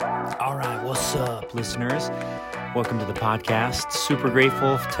Champ listeners. Welcome to the podcast. Super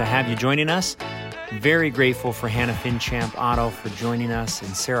grateful to have you joining us. Very grateful for Hannah FinChamp Auto for joining us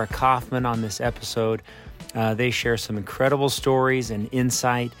and Sarah Kaufman on this episode. They share some incredible stories and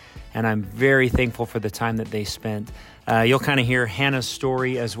insight, and I'm very thankful for the time that they spent. You'll kind of hear Hannah's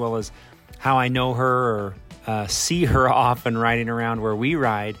story as well as how I know her or see her often riding around where we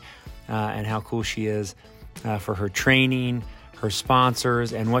ride, and how cool she is for her training, her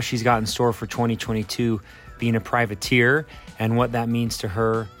sponsors, and what she's got in store for 2022 being a privateer and what that means to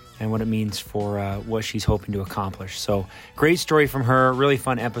her and what it means for what she's hoping to accomplish. So great story from her. Really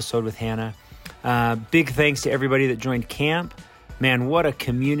fun episode with Hannah. Big thanks to everybody that joined camp. Man, what a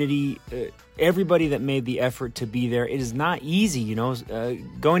community. Everybody that made the effort to be there. It is not easy,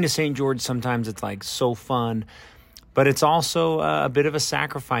 going to St. George sometimes it's like so fun, but it's also a bit of a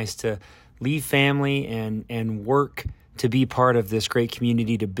sacrifice to leave family and work to be part of this great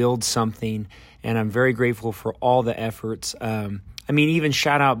community, to build something. And I'm very grateful for all the efforts. Even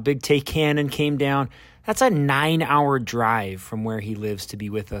shout out Big Tay Cannon came down. That's a 9-hour drive from where he lives to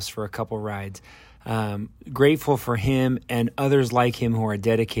be with us for a couple rides. Grateful for him and others like him who are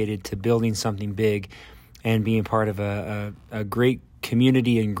dedicated to building something big and being part of a great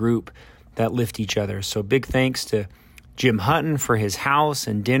community and group that lift each other. So big thanks to Jim Hutton for his house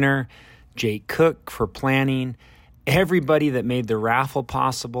and dinner, Jake Cook for planning, everybody that made the raffle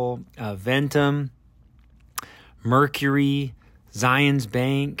possible, Ventum, Mercury, Zions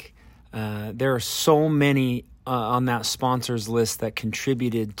Bank. There are so many on that sponsors list that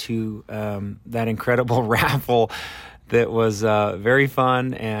contributed to that incredible raffle that was very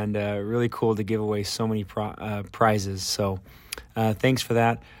fun and really cool to give away so many prizes. So thanks for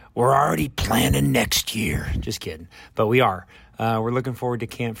that. We're already planning next year. Just kidding. But we are. We're looking forward to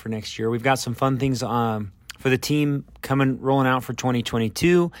camp for next year. We've got some fun things for the team rolling out for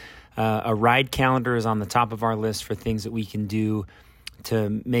 2022. A ride calendar is on the top of our list for things that we can do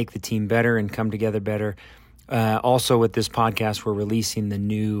to make the team better and come together better. Also with this podcast, we're releasing the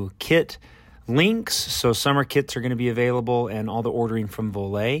new kit links. So summer kits are going to be available and all the ordering from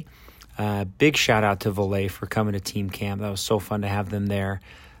Volet. Big shout out to Volet for coming to team camp. That was so fun to have them there.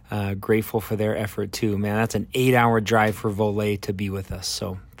 Grateful for their effort too. Man, that's an 8-hour drive for Volet to be with us.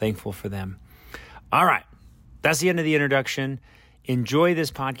 So thankful for them. All right. That's the end of the introduction. Enjoy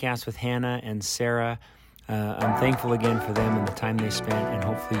this podcast with Hannah and Sarah. I'm thankful again for them and the time they spent, and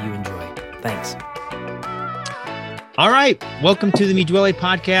hopefully you enjoy. Thanks. All right. Welcome to the Mi Duele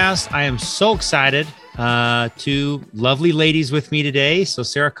podcast. I am so excited. Two lovely ladies with me today. So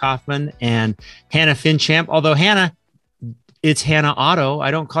Sarah Kaufman and Hannah FinChamp. Although Hannah, it's Hannah Auto.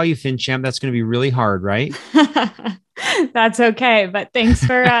 I don't call you FinChamp. That's going to be really hard, right? That's okay. But thanks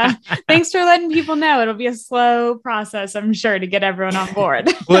for letting people know. It'll be a slow process, I'm sure, to get everyone on board.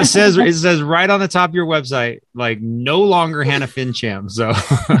 Well, it says right on the top of your website, like no longer Hannah FinChamp. So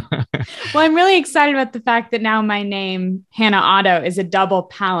well, I'm really excited about the fact that now my name, Hannah Auto, is a double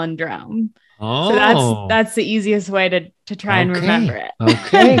palindrome. Oh, so that's the easiest way to try and remember it.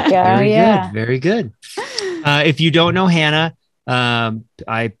 Okay. Very good. If you don't know Hannah,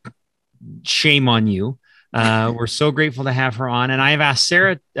 I shame on you. We're so grateful to have her on. And I have asked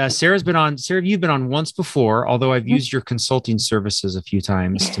Sarah, Sarah, you've been on once before, although I've used your consulting services a few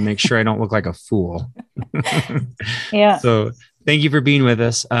times to make sure I don't look like a fool. Yeah. So thank you for being with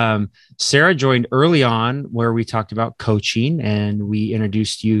us. Sarah joined early on where we talked about coaching and we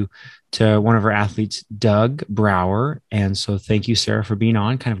introduced you to one of our athletes, Doug Brower. And so thank you, Sarah, for being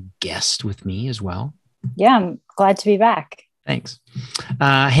on, kind of guest with me as well. Yeah, I'm glad to be back. Thanks.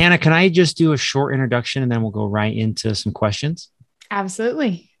 Hannah, can I just do a short introduction and then we'll go right into some questions?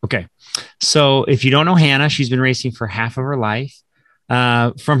 Absolutely. Okay. So if you don't know Hannah, she's been racing for half of her life.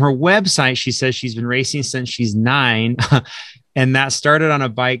 From her website, she says she's been racing since she's 9. And that started on a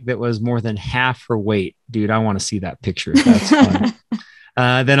bike that was more than half her weight. Dude, I want to see that picture. That's fun.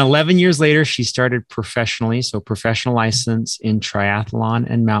 Then 11 years later, she started professionally. So professional license in triathlon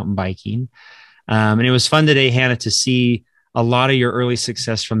and mountain biking. And it was fun today, Hannah, to see a lot of your early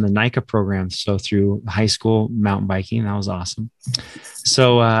success from the NICA program. So through high school mountain biking, that was awesome.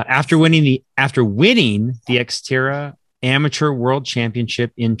 So after winning the Xterra Amateur World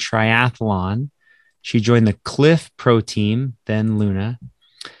Championship in triathlon, she joined the Cliff Pro Team, then Luna.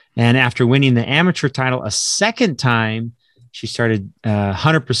 And after winning the amateur title a second time, she started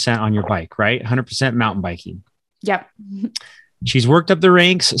 100% on your bike, right? 100% mountain biking. Yep. She's worked up the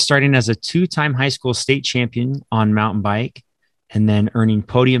ranks, starting as a 2-time high school state champion on mountain bike, and then earning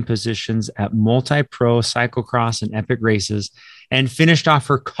podium positions at multi-pro cyclocross and epic races, and finished off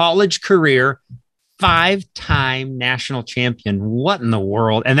her college career 5-time national champion. What in the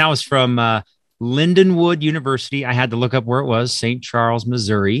world? And that was from Lindenwood University. I had to look up where it was, St. Charles,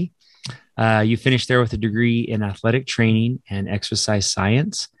 Missouri. You finished there with a degree in athletic training and exercise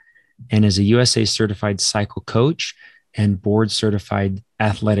science, and as a USA certified cycle coach and board certified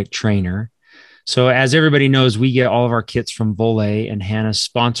athletic trainer. So as everybody knows, we get all of our kits from Volley, and Hannah's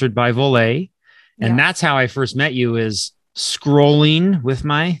sponsored by Volley. And that's how I first met you, is scrolling with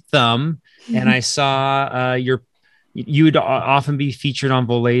my thumb. And I saw you would often be featured on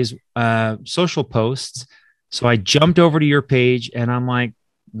Volley's social posts. So I jumped over to your page and I'm like,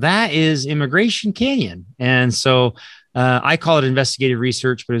 that is Immigration Canyon. And so I call it investigative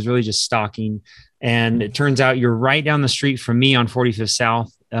research, but it was really just stalking. And it turns out you're right down the street from me on 45th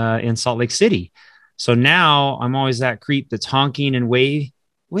South in Salt Lake City. So now I'm always that creep that's honking and waving,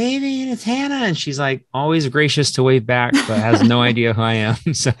 and it's Hannah. And she's like always gracious to wave back, but has no idea who I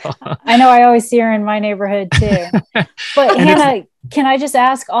am. So I know I always see her in my neighborhood too. But Hannah, can I just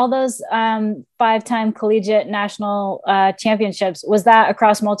ask, all those 5-time collegiate national championships, was that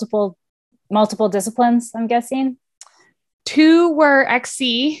across multiple disciplines, I'm guessing? 2 were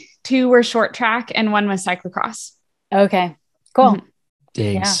XC, 2 were short track, and 1 was cyclocross. Okay, cool. Mm-hmm.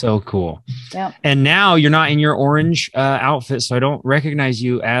 Dang, so cool. Yeah. And now you're not in your orange outfit, so I don't recognize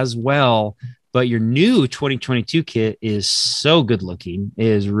you as well, but your new 2022 kit is so good looking. It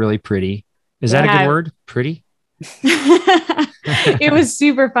is really pretty. Is that a good word? Pretty? It was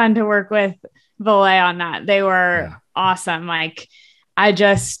super fun to work with Volley on that. They were awesome. Like, I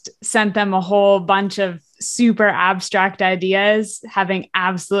just sent them a whole bunch of super abstract ideas, having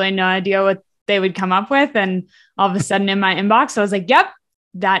absolutely no idea what they would come up with. And all of a sudden in my inbox, I was like, yep,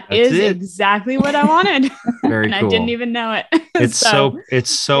 that's exactly what I wanted. Very and cool. I didn't even know it. It's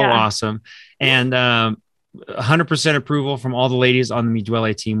so awesome. And 100% approval from all the ladies on the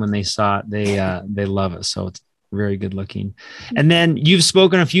Midwele team when they saw it. They love it. So it's very good looking. And then you've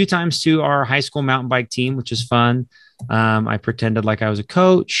spoken a few times to our high school mountain bike team, which is fun. I pretended like I was a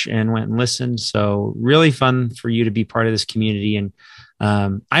coach and went and listened. So really fun for you to be part of this community. And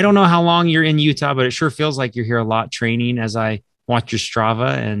I don't know how long you're in Utah, but it sure feels like you're here a lot training as I watch your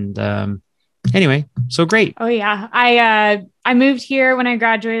Strava. And anyway, so great. Oh yeah. I moved here when I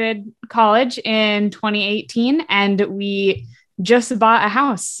graduated college in 2018, and we just bought a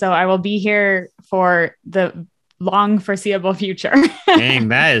house. So I will be here for the long foreseeable future. Dang,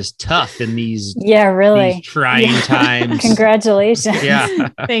 that is tough in these really these trying times. Congratulations. Yeah.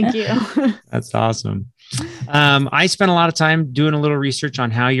 Thank you. That's awesome. I spent a lot of time doing a little research on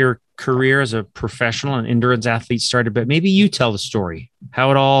how your career as a professional and endurance athlete started, but maybe you tell the story,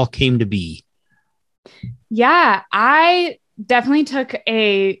 how it all came to be. Yeah, I definitely took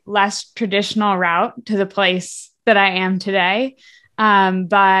a less traditional route to the place that I am today.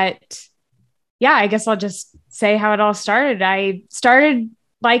 But yeah, I guess I'll just say how it all started. I started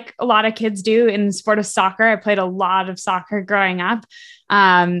like a lot of kids do in the sport of soccer. I played a lot of soccer growing up.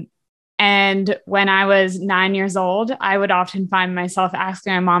 And when I was 9 years old, I would often find myself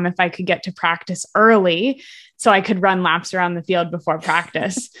asking my mom if I could get to practice early so I could run laps around the field before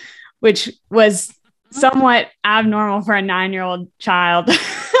practice, which was somewhat abnormal for a 9-year-old child.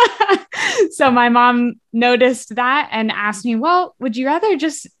 So my mom noticed that and asked me, well, would you rather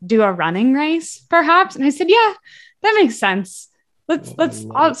just do a running race perhaps? And I said, yeah, that makes sense.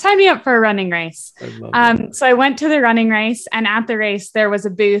 I'll sign me up for a running race. So I went to the running race, and at the race, there was a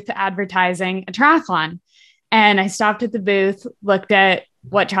booth advertising a triathlon. And I stopped at the booth, looked at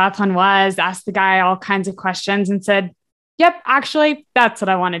what triathlon was, asked the guy all kinds of questions, and said, yep, actually, that's what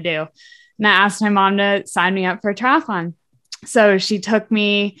I want to do. And I asked my mom to sign me up for a triathlon. So she took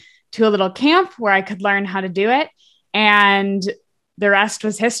me to a little camp where I could learn how to do it. And the rest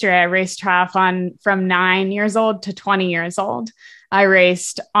was history. I raced triathlon from 9 years old to 20 years old. I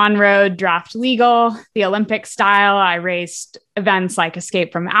raced on-road draft legal, the Olympic style. I raced events like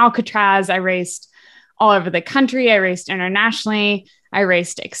Escape from Alcatraz. I raced all over the country. I raced internationally. I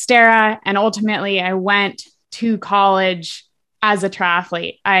raced Xterra. And ultimately, I went to college as a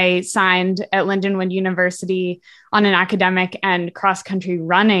triathlete. I signed at Lindenwood University on an academic and cross-country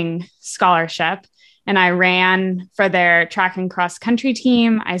running scholarship. And I ran for their track and cross country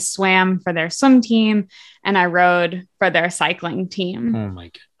team. I swam for their swim team, and I rode for their cycling team. Oh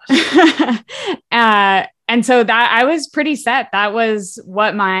my goodness. And so that I was pretty set. That was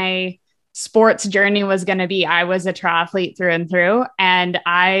what my sports journey was going to be. I was a triathlete through and through, and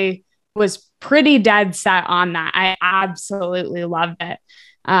I was pretty dead set on that. I absolutely loved it.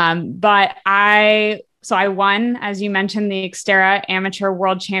 But I won, as you mentioned, the Xterra Amateur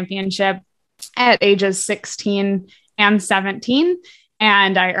World Championship at ages 16 and 17.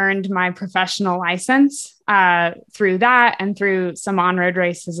 And I earned my professional license through that and through some on-road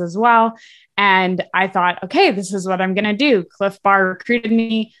races as well. And I thought, okay, this is what I'm going to do. Cliff Bar recruited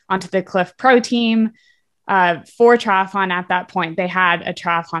me onto the Cliff Pro team for triathlon. At that point, they had a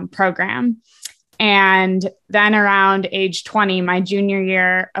triathlon program. And then around age 20, my junior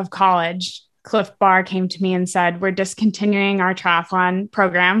year of college, Cliff Bar came to me and said, we're discontinuing our triathlon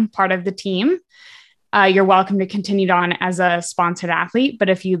program, part of the team. You're welcome to continue on as a sponsored athlete. But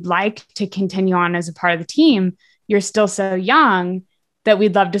if you'd like to continue on as a part of the team, you're still so young that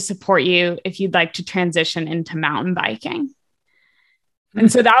we'd love to support you if you'd like to transition into mountain biking.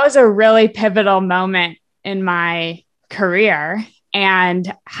 And so that was a really pivotal moment in my career.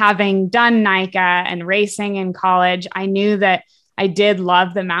 And having done NICA and racing in college, I knew that I did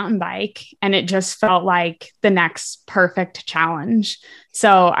love the mountain bike, and it just felt like the next perfect challenge.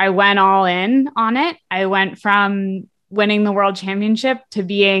 So I went all in on it. I went from winning the world championship to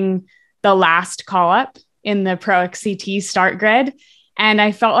being the last call up in the Pro XCT start grid. And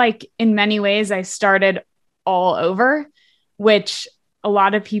I felt like in many ways I started all over, which a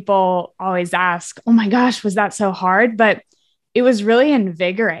lot of people always ask, oh my gosh, was that so hard? But it was really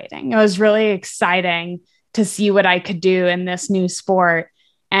invigorating. It was really exciting to see what I could do in this new sport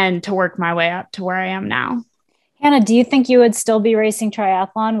and to work my way up to where I am now. Hannah, do you think you would still be racing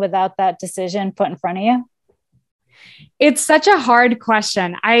triathlon without that decision put in front of you? It's such a hard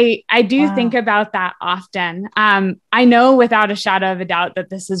question. I do think about that often. I know without a shadow of a doubt that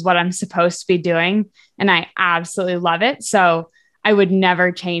this is what I'm supposed to be doing, and I absolutely love it. So I would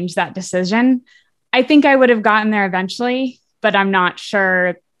never change that decision. I think I would have gotten there eventually, but I'm not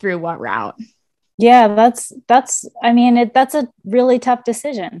sure through what route. Yeah, that's a really tough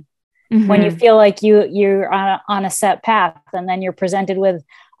decision when you feel like you're on a set path, and then you're presented with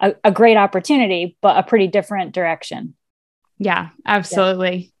a great opportunity, but a pretty different direction. Yeah,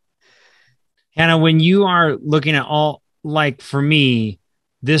 absolutely. Yeah. Hannah, when you are looking at all, like for me,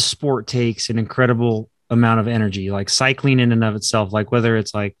 this sport takes an incredible amount of energy, like cycling in and of itself, like whether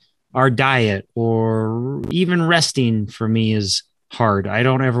it's like our diet or even resting for me is hard. I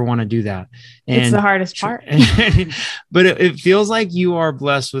don't ever want to do that. And it's the hardest part. But it feels like you are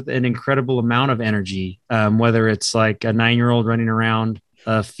blessed with an incredible amount of energy, whether it's like a 9-year-old running around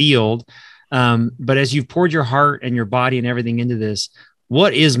a field. But as you've poured your heart and your body and everything into this,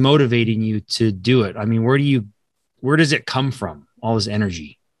 what is motivating you to do it? I mean, where does it come from? All this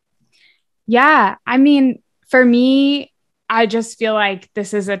energy? Yeah. I mean, for me, I just feel like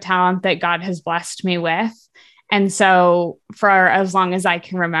this is a talent that God has blessed me with. And so for as long as I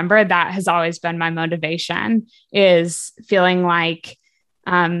can remember, that has always been my motivation, is feeling like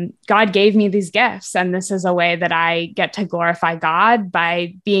God gave me these gifts. And this is a way that I get to glorify God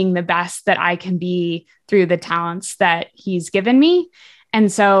by being the best that I can be through the talents that he's given me.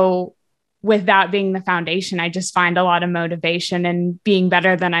 And so with that being the foundation, I just find a lot of motivation in being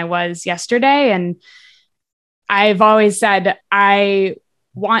better than I was yesterday. And I've always said, I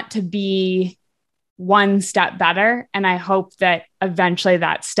want to be one step better. And I hope that eventually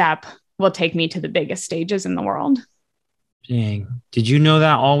that step will take me to the biggest stages in the world. Dang. Did you know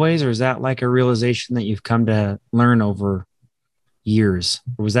that always? Or is that like a realization that you've come to learn over years?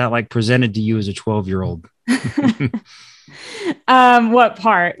 Or was that like presented to you as a 12-year-old? What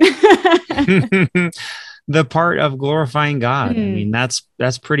part? The part of glorifying God. I mean, that's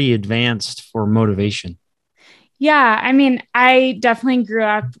pretty advanced for motivation. Yeah. I mean, I definitely grew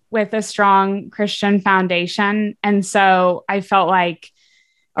up with a strong Christian foundation. And so I felt like,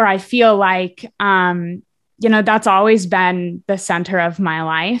 or I feel like, that's always been the center of my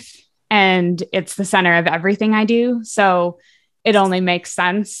life, and it's the center of everything I do. So it only makes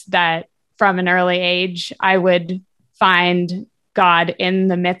sense that from an early age, I would find God in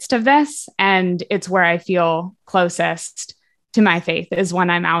the midst of this. And it's where I feel closest to my faith, is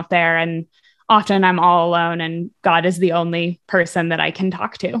when I'm out there, and often I'm all alone and God is the only person that I can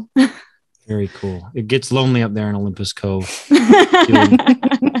talk to. Very cool. It gets lonely up there in Olympus Cove.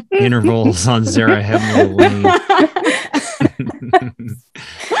 Intervals on Zara Hemler Lane.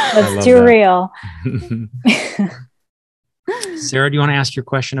 That's too real. Sarah, do you want to ask your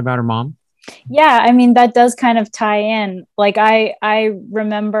question about her mom? Yeah, I mean, that does kind of tie in. Like I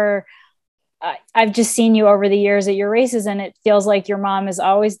remember I've just seen you over the years at your races, and it feels like your mom is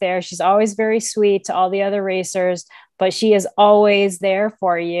always there. She's always very sweet to all the other racers, but she is always there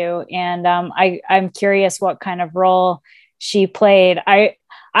for you. And I'm curious what kind of role she played.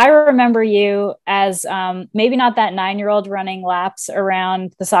 I remember you as maybe not that 9-year-old running laps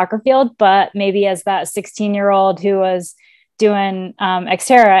around the soccer field, but maybe as that 16-year-old who was doing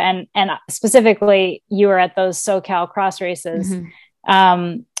Xterra, and specifically you were at those SoCal cross races.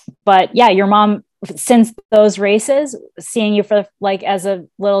 Mm-hmm. But yeah, your mom since those races, seeing you for like as a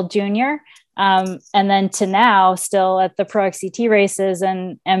little junior, and then to now still at the Pro XCT races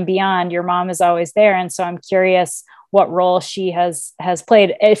and beyond, your mom is always there. And so I'm curious what role she has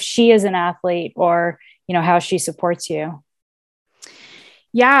played, if she is an athlete, or, you know, how she supports you.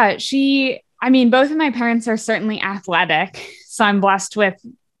 Yeah, I mean, both of my parents are certainly athletic, so I'm blessed with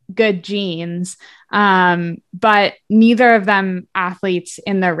good genes. But neither of them athletes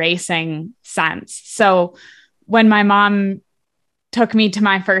in the racing sense. So when my mom took me to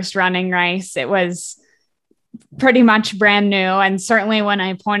my first running race, it was pretty much brand new. And certainly when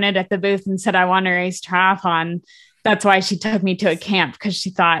I pointed at the booth and said, I want to race triathlon, that's why she took me to a camp, because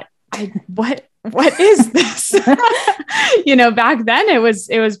she thought, what is this? You know, back then it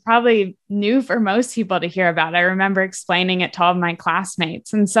was probably new for most people to hear about. I remember explaining it to all of my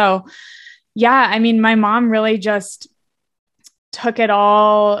classmates. And so, yeah, I mean, my mom really just took it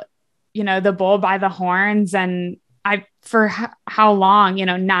all, you know, the bull by the horns. And for how long, you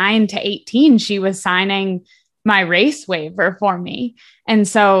know, 9 to 18, she was signing my race waiver for me. And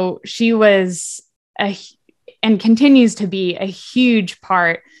so she was and continues to be a huge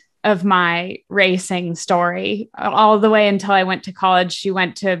part of my racing story all the way until I went to college. She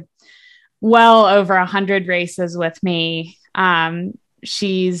went to well over 100 races with me.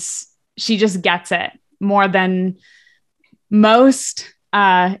 She just gets it more than most,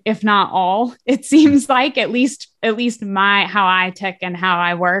 if not all, it seems like, at least how I tick and how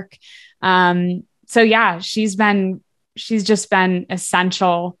I work. So yeah, she's just been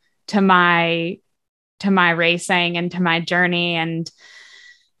essential to my racing and to my journey. And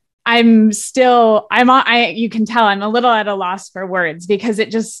you can tell I'm a little at a loss for words, because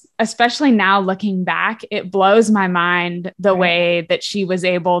it just, especially now looking back, it blows my mind the way that she was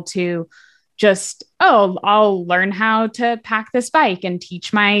able to just, I'll learn how to pack this bike and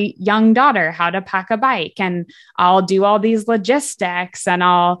teach my young daughter how to pack a bike. And I'll do all these logistics, and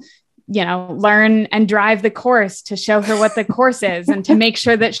I'll, you know, learn and drive the course to show her what the course is, and to make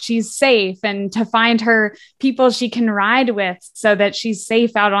sure that she's safe, and to find her people she can ride with so that she's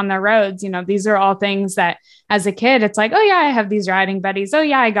safe out on the roads. You know, these are all things that as a kid, it's like, oh yeah, I have these riding buddies. Oh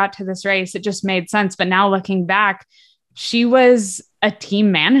yeah, I got to this race. It just made sense. But now looking back, she was a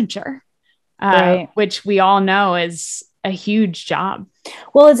team manager, which we all know is a huge job.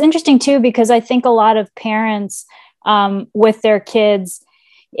 Well, it's interesting too, because I think a lot of parents with their kids,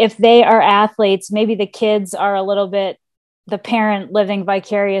 if they are athletes, maybe the kids are a little bit the parent living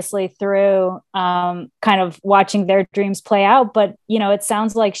vicariously through kind of watching their dreams play out. But, you know, it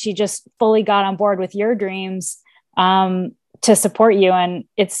sounds like she just fully got on board with your dreams to support you. And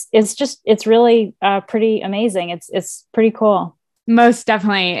it's really pretty amazing. It's pretty cool. Most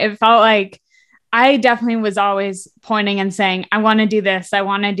definitely. It felt like I definitely was always pointing and saying, I want to do this, I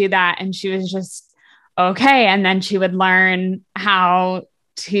want to do that. And she was just, okay. And then she would learn how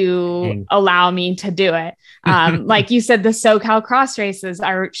to allow me to do it. Like you said, the SoCal cross races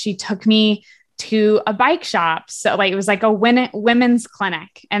she took me to a bike shop. So like, it was like a women's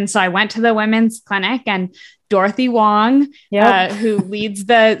clinic. And so I went to the women's clinic, and Dorothy Wong, who leads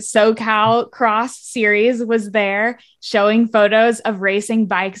the SoCal cross series, was there showing photos of racing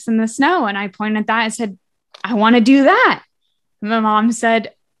bikes in the snow. And I pointed at that and said, I want to do that. And my mom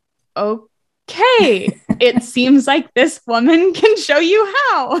said, okay, it seems like this woman can show you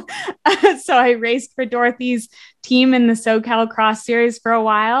how. So I raced for Dorothy's team in the SoCal Cross Series for a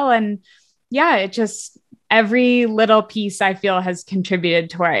while. And yeah, it just, every little piece I feel has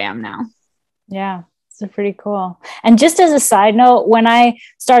contributed to where I am now. Yeah, it's pretty cool. And just as a side note, when I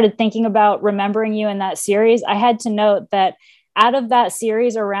started thinking about remembering you in that series, I had to note that out of that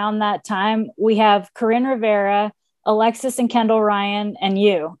series around that time, we have Corinne Rivera, Alexis and Kendall Ryan, and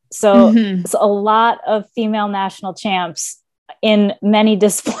you. So it's a lot of female national champs in many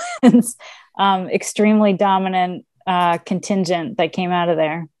disciplines, extremely dominant contingent that came out of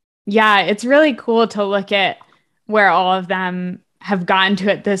there. Yeah, it's really cool to look at where all of them have gotten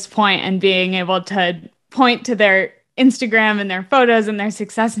to at this point, and being able to point to their Instagram and their photos and their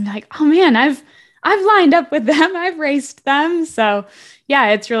success and be like, oh man, I've lined up with them. I've raced them. So yeah,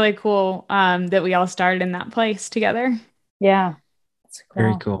 it's really cool that we all started in that place together. Yeah. That's cool.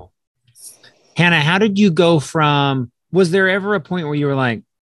 Very cool. Hannah, how did you go from, was there ever a point where you were like,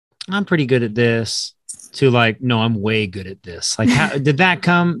 I'm pretty good at this, to like, no, I'm way good at this? Like, how did that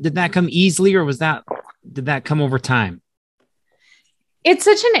come easily, or did that come over time? It's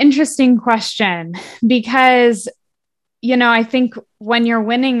such an interesting question, because, you know, I think when you're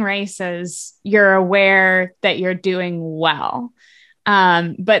winning races, you're aware that you're doing well.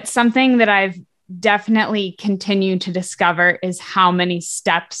 But something that I've definitely continue to discover is how many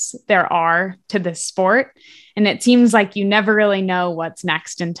steps there are to this sport. And it seems like you never really know what's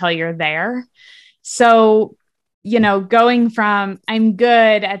next until you're there. So, going from I'm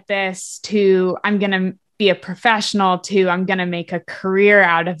good at this to I'm going to be a professional to I'm going to make a career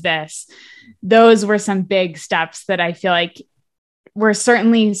out of this. Those were some big steps that I feel like were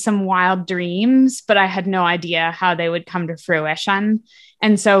certainly some wild dreams, but I had no idea how they would come to fruition.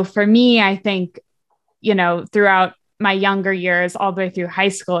 And so for me, I think, throughout my younger years, all the way through high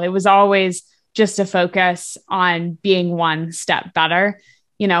school, it was always just a focus on being one step better,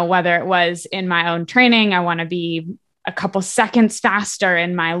 whether it was in my own training, I want to be a couple seconds faster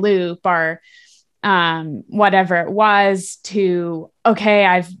in my loop or whatever it was to,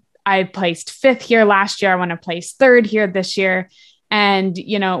 okay, I placed fifth here last year. I want to place third here this year. And,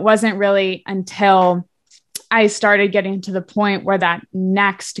 it wasn't really until I started getting to the point where that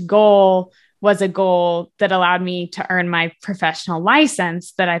next goal was a goal that allowed me to earn my professional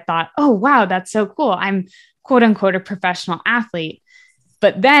license that I thought, oh, wow, that's so cool. I'm quote unquote a professional athlete.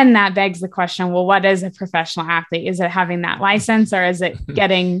 But then that begs the question, well, what is a professional athlete? Is it having that license or is it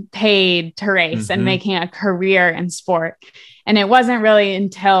getting paid to race and making a career in sport? And it wasn't really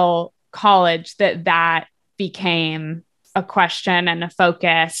until college that became a question and a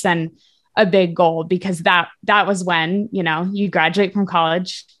focus and a big goal, because that was when, you graduate from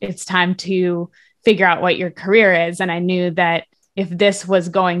college, it's time to figure out what your career is. And I knew that if this was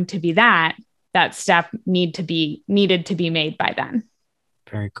going to be that step needed to be made by then.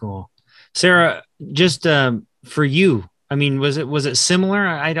 Very cool. Sarah, just for you, I mean, was it similar?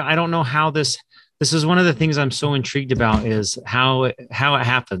 I don't know how this is one of the things I'm so intrigued about is how it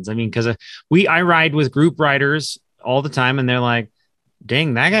happens. I mean, because I ride with group riders all the time and they're like,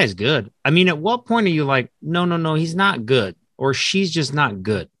 dang, that guy's good. I mean, at what point are you like, no, he's not good, or she's just not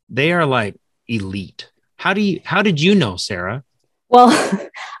good? They are like elite. How did you know, Sarah? Well,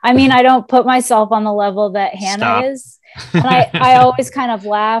 I mean, I don't put myself on the level that Hannah is. And I always kind of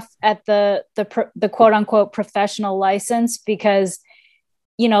laugh at the quote unquote professional license because,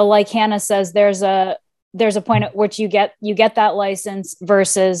 like Hannah says, there's a point at which you get that license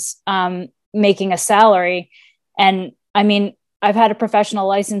versus making a salary. And I mean, I've had a professional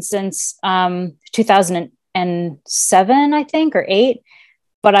license since 2007, I think, or 8,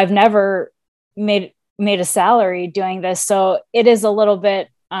 but I've never made a salary doing this. So it is a little bit,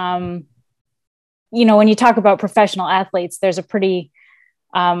 when you talk about professional athletes, there's a pretty,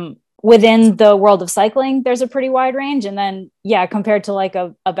 within the world of cycling, there's a pretty wide range. And then, compared to like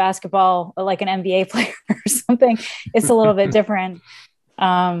a basketball, like an NBA player or something, it's a little bit different.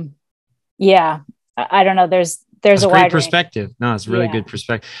 I don't know. There's a wide perspective. Range. No, it's really good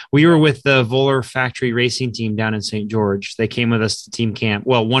perspective. We were with the Voller Factory Racing team down in St. George. They came with us to team camp.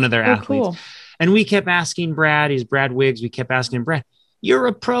 Well, one of their athletes. Cool. And we kept asking Brad, he's Brad Wiggs. We kept asking him, Brad, you're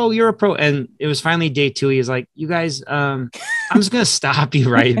a pro. And it was finally day 2. He was like, you guys, I'm just going to stop you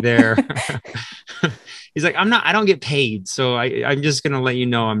right there. He's like, I don't get paid. So I'm just going to let you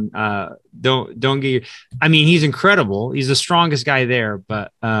know, don't get your, I mean, he's incredible. He's the strongest guy there,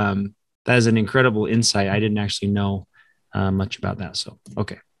 but, that is an incredible insight. I didn't actually know much about that. So,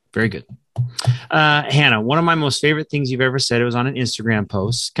 okay. Very good. Hannah, one of my most favorite things you've ever said, it was on an Instagram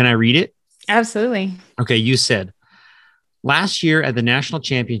post. Can I read it? Absolutely. Okay. You said, last year at the national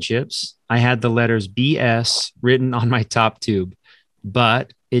championships, I had the letters BS written on my top tube,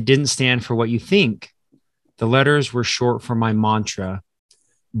 but it didn't stand for what you think. The letters were short for my mantra,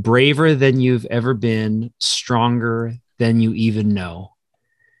 braver than you've ever been, stronger than you even know.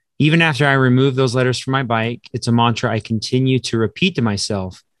 Even after I remove those letters from my bike, it's a mantra I continue to repeat to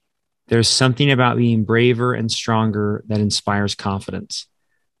myself. There's something about being braver and stronger that inspires confidence.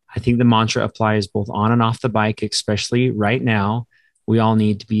 I think the mantra applies both on and off the bike, especially right now. We all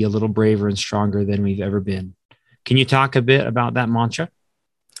need to be a little braver and stronger than we've ever been. Can you talk a bit about that mantra?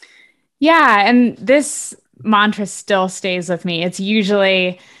 Yeah, and this mantra still stays with me. It's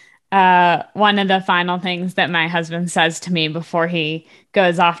usually one of the final things that my husband says to me before he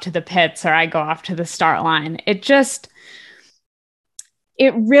goes off to the pits or I go off to the start line. It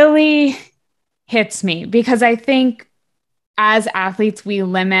really hits me because I think as athletes, we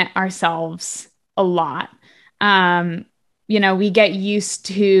limit ourselves a lot. We get used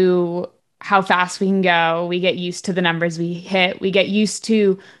to how fast we can go. We get used to the numbers we hit. We get used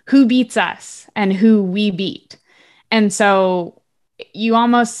to who beats us and who we beat. And so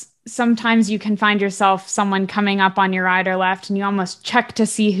sometimes you can find yourself someone coming up on your right or left and you almost check to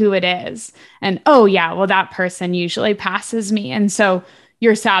see who it is. And, oh yeah, well, that person usually passes me. And so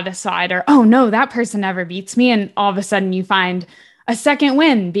you're satisfied, or, oh no, that person never beats me. And all of a sudden you find a second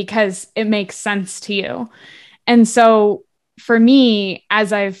win because it makes sense to you. And so for me,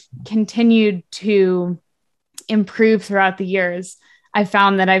 as I've continued to improve throughout the years, I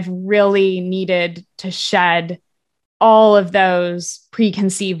found that I've really needed to shed all of those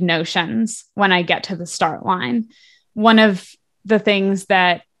preconceived notions when I get to the start line. One of the things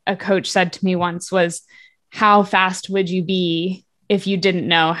that a coach said to me once was, how fast would you be if you didn't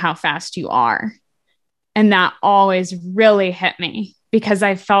know how fast you are? And that always really hit me, because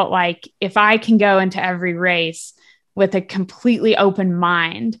I felt like if I can go into every race with a completely open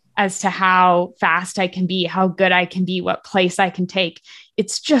mind as to how fast I can be, how good I can be, what place I can take,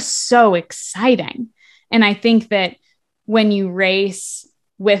 it's just so exciting. And I think that when you race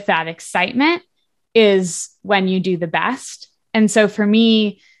with that excitement is when you do the best. And so for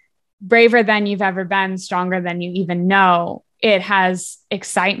me, braver than you've ever been, stronger than you even know, it has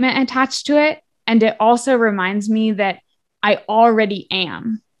excitement attached to it. And it also reminds me that I already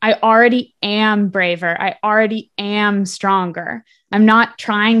am. I already am braver. I already am stronger. I'm not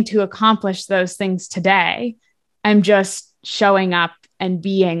trying to accomplish those things today. I'm just showing up and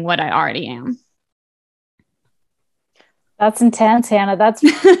being what I already am. That's intense, Hannah.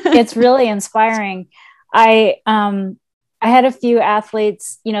 It's really inspiring. I had a few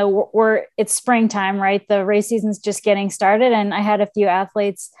athletes, it's springtime, right? The race season's just getting started. And I had a few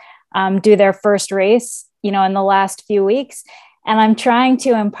athletes do their first race, in the last few weeks. And I'm trying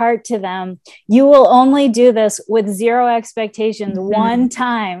to impart to them, you will only do this with zero expectations one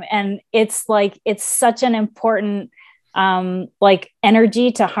time. And it's such an important,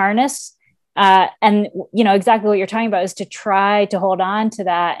 energy to harness. And exactly what you're talking about is to try to hold on to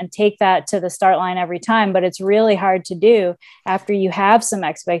that and take that to the start line every time. But it's really hard to do after you have some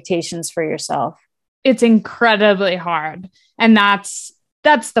expectations for yourself. It's incredibly hard. And that's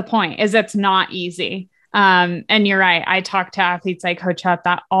the point, is it's not easy. And you're right. I talk to athletes I coach about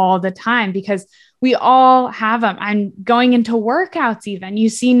that all the time, because we all have them. I'm going into workouts, even you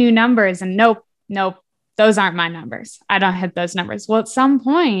see new numbers and nope, those aren't my numbers. I don't hit those numbers. Well, at some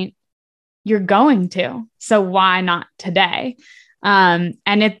point you're going to, so why not today? And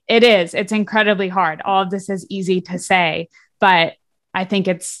it's incredibly hard. All of this is easy to say, but I think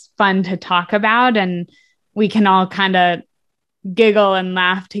it's fun to talk about, and we can all kind of giggle and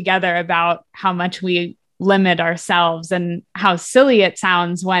laugh together about how much we limit ourselves and how silly it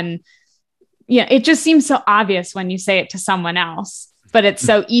sounds when, it just seems so obvious when you say it to someone else, but it's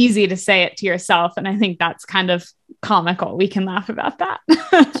so easy to say it to yourself. And I think that's kind of comical. We can laugh about that.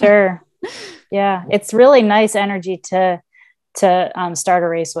 Sure. Yeah. It's really nice energy to start a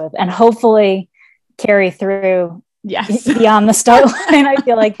race with, and hopefully carry through. Yes. Beyond the start line. I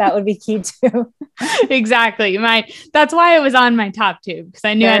feel like that would be key too. Exactly. That's why it was on my top two, because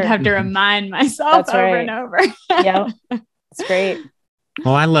I knew I'd have to remind myself over and over. Yeah. It's great.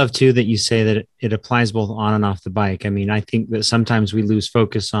 Well, I love too that you say that it applies both on and off the bike. I mean, I think that sometimes we lose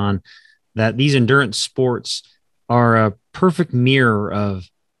focus on that. These endurance sports are a perfect mirror of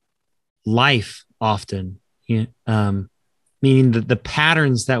life often, meaning that the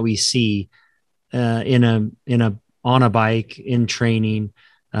patterns that we see on a bike, in training,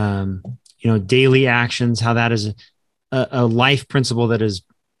 daily actions, how that is a life principle that is,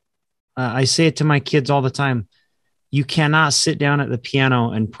 I say it to my kids all the time. You cannot sit down at the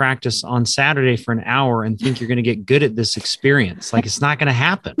piano and practice on Saturday for an hour and think you're going to get good at this experience. Like, it's not going to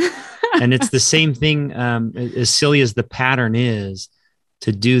happen. And it's the same thing, as silly as the pattern is,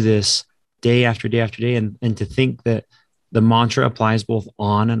 to do this day after day after day, and to think that the mantra applies both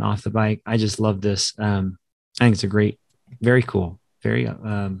on and off the bike. I just love this. I think it's very cool, very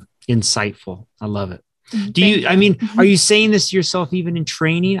insightful. I love it. Are you saying this to yourself even in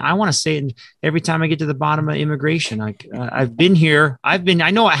training? I want to say it every time I get to the bottom of immigration. I've been here. I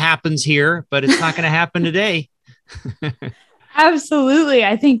know what happens here, but it's not going to happen today. Absolutely.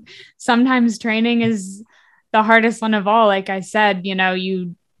 I think sometimes training is the hardest one of all. Like I said,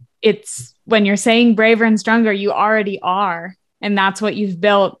 it's when you're saying braver and stronger, you already are. And that's what you've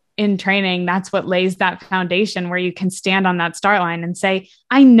built in training. That's what lays that foundation where you can stand on that start line and say,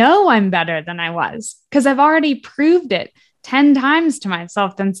 I know I'm better than I was, because I've already proved it 10 times to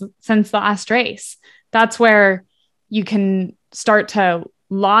myself since the last race. That's where you can start to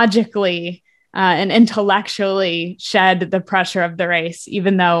logically and intellectually shed the pressure of the race,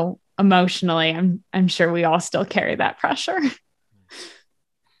 even though emotionally, I'm sure we all still carry that pressure.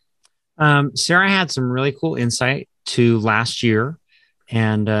 Sarah had some really cool insight to last year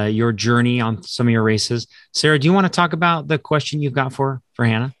and your journey on some of your races. Sarah, do you want to talk about the question you've got for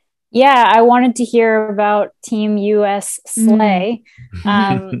Hannah? Yeah, I wanted to hear about Team US Sleigh.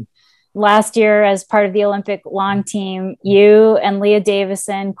 last year, as part of the Olympic long team, you and Leah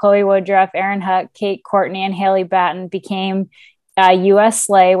Davison, Chloe Woodruff, Erin Huck, Kate Courtney, and Haley Batten became U.S.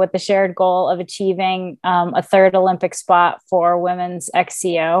 sleigh with the shared goal of achieving a third Olympic spot for women's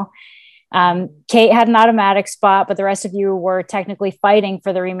XCO. Kate had an automatic spot, but the rest of you were technically fighting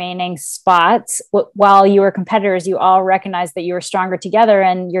for the remaining spots. While you were competitors, you all recognized that you were stronger together,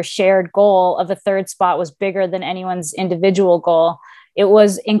 and your shared goal of a third spot was bigger than anyone's individual goal. It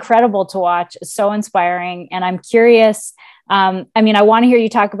was incredible to watch, so inspiring. And I'm curious, I want to hear you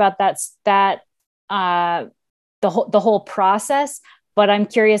talk about the whole process, but I'm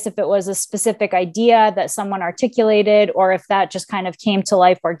curious if it was a specific idea that someone articulated, or if that just kind of came to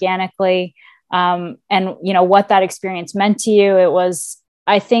life organically, and what that experience meant to you. It was,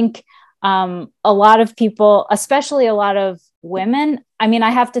 I think, a lot of people, especially a lot of women,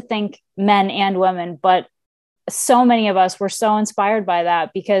 I have to think men and women, but so many of us were so inspired by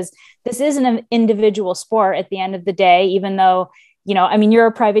that, because this is an individual sport at the end of the day, even though, you're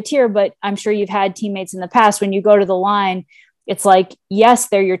a privateer, but I'm sure you've had teammates in the past. When you go to the line, it's like, yes,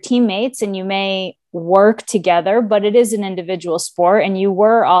 they're your teammates and you may work together, but it is an individual sport, and you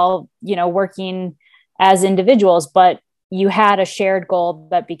were all, working as individuals, but you had a shared goal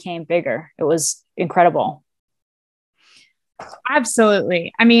that became bigger. It was incredible.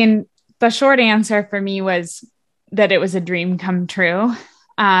 Absolutely. The short answer for me was that it was a dream come true.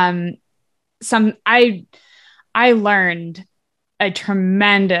 I learned a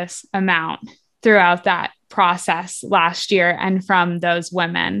tremendous amount throughout that process last year and from those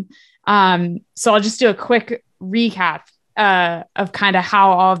women. So I'll just do a quick recap of kind of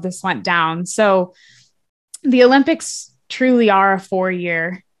how all of this went down. So the Olympics truly are a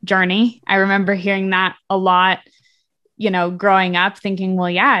 4-year journey. I remember hearing that a lot, growing up, thinking, well,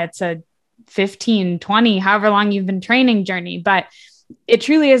 yeah, it's a 15, 20, however long you've been training journey. But it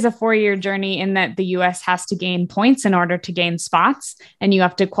truly is a 4-year journey, in that the US has to gain points in order to gain spots, and you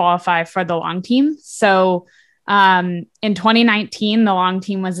have to qualify for the long team. So in 2019, the long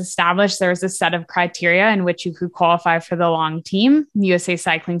team was established. There was a set of criteria in which you could qualify for the long team. USA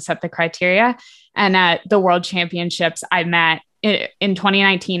Cycling set the criteria. And at the World Championships, in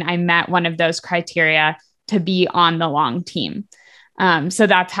 2019, I met one of those criteria to be on the long team. So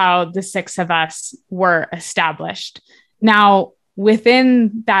that's how the 6 of us were established. Now,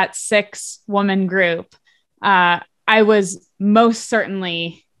 within that 6-woman group, I was most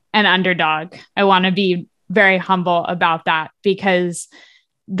certainly an underdog. I want to be very humble about that, because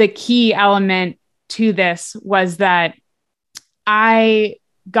the key element to this was that I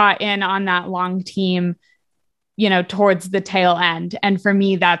got in on that long team, towards the tail end. And for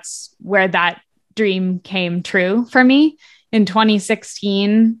me, that's where that dream came true for me. In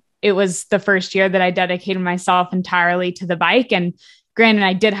 2016, it was the first year that I dedicated myself entirely to the bike. And granted,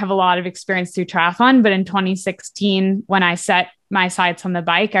 I did have a lot of experience through triathlon, but in 2016, when I set my sights on the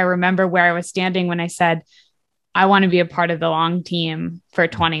bike, I remember where I was standing when I said, I want to be a part of the long team for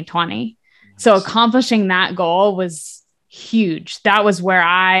 2020. So accomplishing that goal was huge. That was where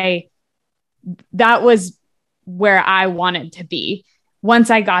I wanted to be. Once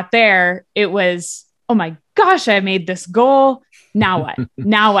I got there, it was, oh my gosh, I made this goal. Now what?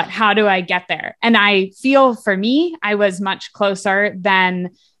 Now what? How do I get there? And I feel, for me, I was much closer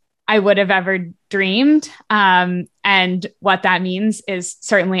than I would have ever dreamed. And what that means is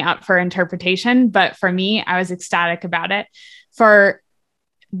certainly up for interpretation. But for me, I was ecstatic about it. For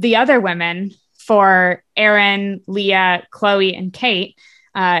the other women, for Erin, Leah, Chloe, and Kate,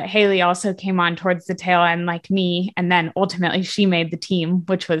 Haley also came on towards the tail end like me. And then ultimately she made the team,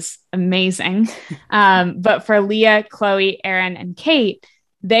 which was amazing. But for Leah, Chloe, Erin, and Kate,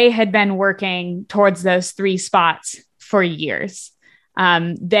 they had been working towards those 3 spots for years.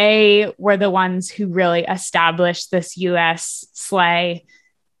 They were the ones who really established this US sleigh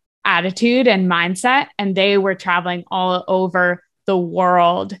attitude and mindset. And they were traveling all over the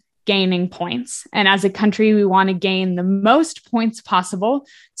world gaining points. And as a country, we want to gain the most points possible.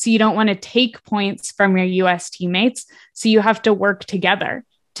 So you don't want to take points from your US teammates. So you have to work together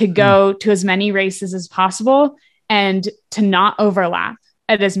to go to as many races as possible and to not overlap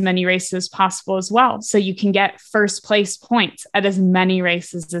at as many races as possible as well. So you can get first place points at as many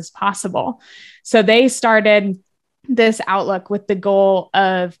races as possible. So they started this outlook with the goal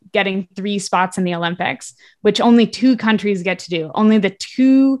of getting 3 spots in the Olympics, which only 2 countries get to do. Only the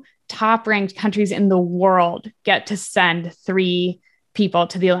 2 top ranked countries in the world get to send 3 people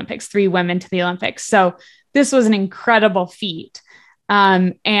to the Olympics, 3 women to the Olympics. So this was an incredible feat.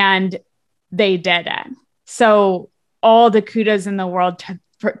 And they did it. So all the kudos in the world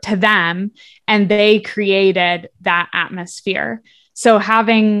to them, and they created that atmosphere. So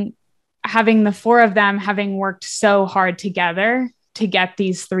having having the four of them, having worked so hard together to get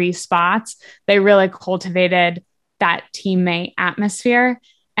these 3 spots, they really cultivated that teammate atmosphere.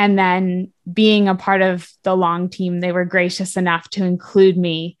 And then being a part of the long team, they were gracious enough to include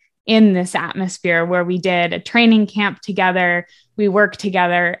me in this atmosphere where we did a training camp together, we worked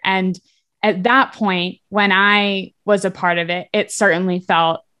together. And at that point, when I was a part of it, it certainly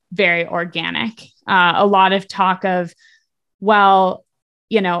felt very organic. A lot of talk of, well,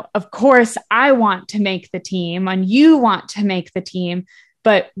 of course I want to make the team and you want to make the team,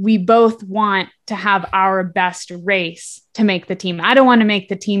 but we both want to have our best race to make the team. I don't want to make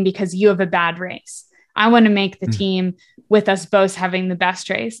the team because you have a bad race. I want to make the team with us both having the best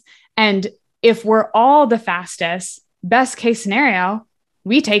race. And if we're all the fastest, best case scenario,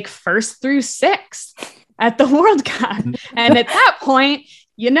 we take 1st through 6th at the World Cup. And at that point,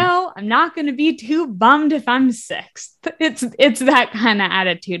 I'm not going to be too bummed if I'm 6th. It's that kind of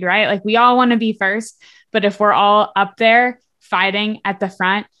attitude, right? Like we all want to be first, but if we're all up there fighting at the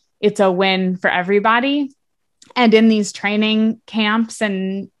front, it's a win for everybody. And in these training camps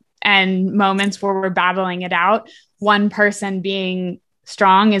and moments where we're battling it out, one person being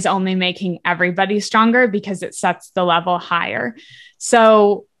strong is only making everybody stronger because it sets the level higher.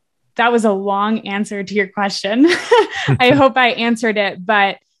 So that was a long answer to your question. I hope I answered it,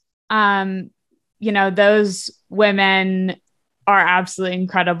 but those women are absolutely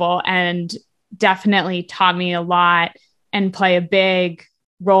incredible and definitely taught me a lot and play a big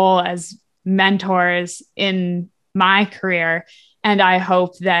role as mentors in my career. And I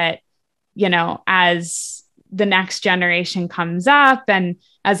hope that, as the next generation comes up and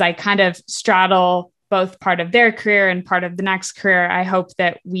as I kind of straddle both part of their career and part of the next career, I hope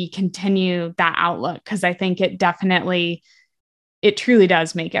that we continue that outlook because I think it truly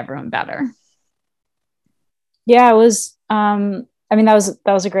does make everyone better. Yeah, it was, that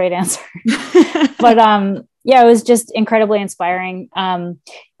was a great answer, but, it was just incredibly inspiring.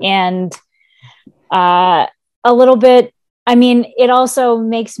 And a little bit, it also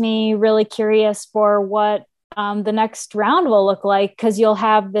makes me really curious for what the next round will look like, because you'll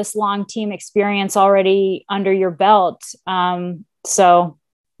have this long team experience already under your belt. So,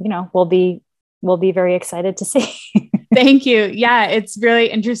 we'll be very excited to see. Thank you. Yeah, it's really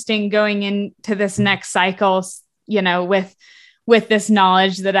interesting going into this next cycle, with this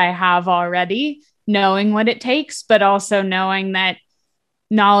knowledge that I have already, knowing what it takes, but also knowing that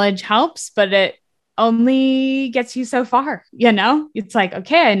knowledge helps, but it only gets you so far. It's like,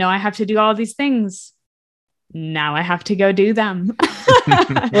 okay, I know I have to do all these things. Now I have to go do them.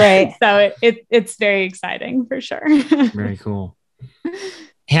 Right. So it's very exciting for sure. Very cool.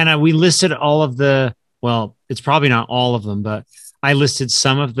 Hannah, we listed it's probably not all of them, but I listed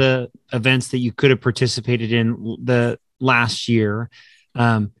some of the events that you could have participated in the last year.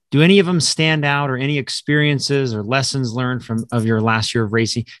 Do any of them stand out, or any experiences or lessons learned of your last year of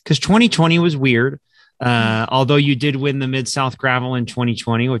racing? Because 2020 was weird. Although you did win the Mid-South Gravel in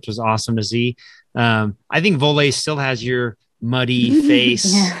 2020, which was awesome to see. I think Volley still has your muddy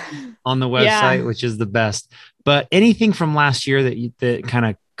face on the website, which is the best. But anything from last year that kind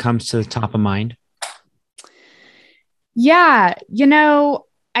of comes to the top of mind? Yeah.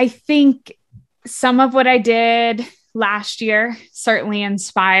 I think some of what I did last year certainly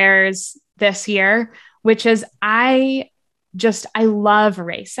inspires this year, which is I love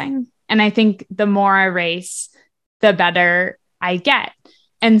racing. And I think the more I race, the better I get.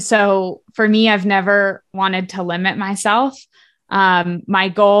 And so for me, I've never wanted to limit myself.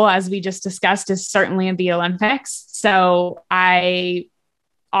 My goal, as we just discussed, is certainly the Olympics. So I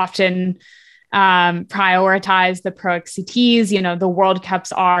often prioritize the Pro XCTs. The World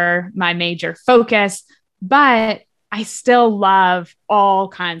Cups are my major focus, but I still love all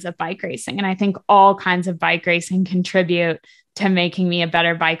kinds of bike racing. And I think all kinds of bike racing contribute to making me a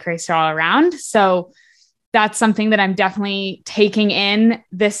better bike racer all around. So that's something that I'm definitely taking in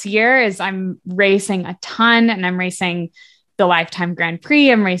this year is I'm racing a ton, and I'm racing the Lifetime Grand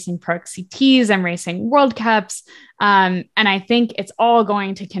Prix. I'm racing Pro XCTs. I'm racing World Cups. And I think it's all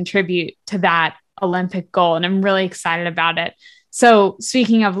going to contribute to that Olympic goal. And I'm really excited about it. So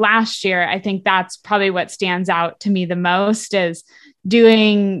speaking of last year, I think that's probably what stands out to me the most is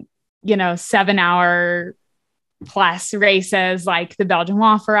doing, 7-hour plus races like the Belgian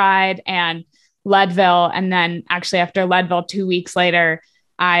Waffle Ride and Leadville. And then actually after Leadville, 2 weeks later,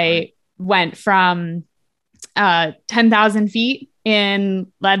 I went from 10,000 feet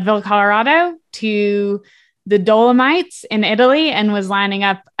in Leadville, Colorado to the Dolomites in Italy and was lining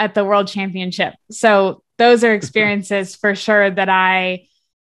up at the World Championship. So those are experiences for sure that I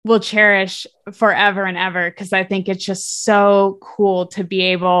will cherish forever and ever, because I think it's just so cool to be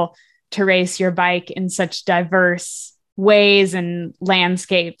able to race your bike in such diverse ways and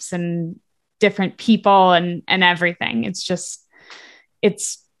landscapes and different people and everything.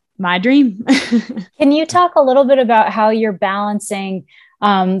 It's my dream. Can you talk a little bit about how you're balancing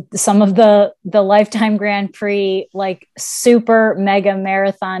some of the Lifetime Grand Prix, like super mega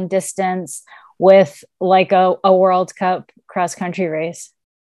marathon distance with like a World Cup cross country race?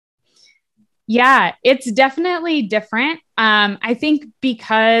 Yeah, it's definitely different. I think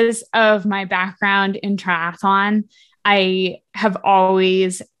because of my background in triathlon, I have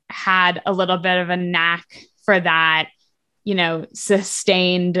always had a little bit of a knack for that,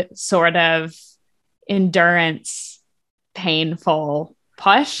 sustained sort of endurance, painful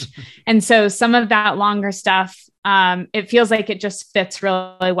push. And so some of that longer stuff, it feels like it just fits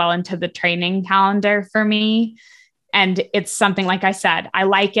really well into the training calendar for me. And it's something, like I said, I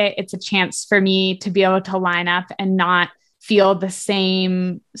like it. It's a chance for me to be able to line up and not feel the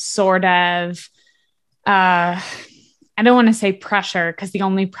same sort of, I don't want to say pressure, because the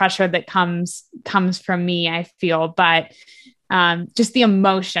only pressure that comes from me, I feel, but just the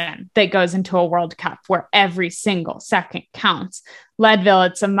emotion that goes into a World Cup where every single second counts. Leadville,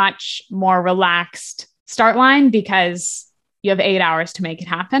 it's a much more relaxed start line because you have 8 hours to make it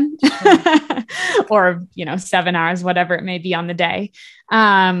happen or, 7 hours, whatever it may be on the day.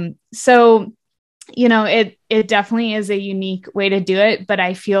 So, it definitely is a unique way to do it, but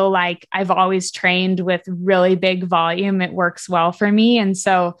I feel like I've always trained with really big volume. It works well for me. And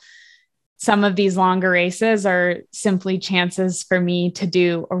so some of these longer races are simply chances for me to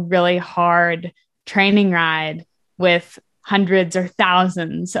do a really hard training ride with hundreds or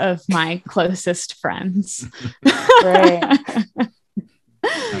thousands of my closest friends. Right.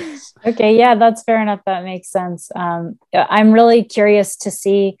 Okay. Yeah, that's fair enough. That makes sense. I'm really curious to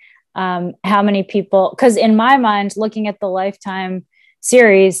see how many people, because in my mind, looking at the Lifetime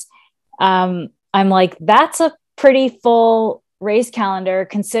series, I'm like, that's a pretty full race calendar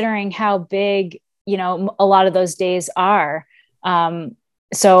considering how big, a lot of those days are.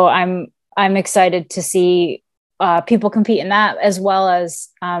 So I'm excited to see people compete in that, as well as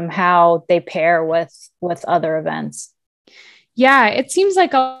how they pair with other events. Yeah, it seems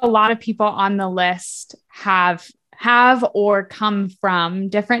like a lot of people on the list have or come from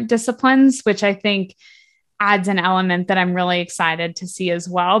different disciplines, which I think adds an element that I'm really excited to see as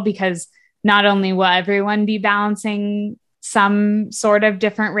well, because not only will everyone be balancing some sort of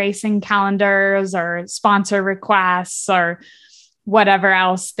different racing calendars or sponsor requests or whatever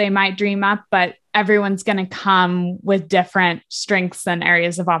else they might dream up, but everyone's going to come with different strengths and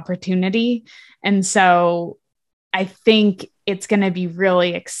areas of opportunity. And so I think it's going to be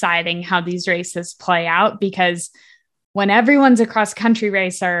really exciting how these races play out, because when everyone's a cross country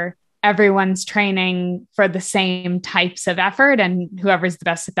racer, everyone's training for the same types of effort, and whoever's the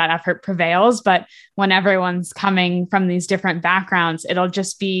best at that effort prevails. But when everyone's coming from these different backgrounds, it'll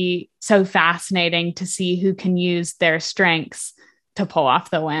just be so fascinating to see who can use their strengths to pull off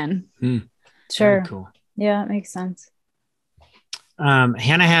the win. Sure. Very cool. Yeah, it makes sense.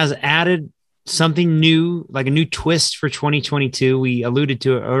 Hannah has added something new, like a new twist for 2022. We alluded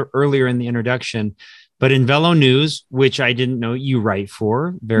to it earlier in the introduction, but in Velo News, which I didn't know you write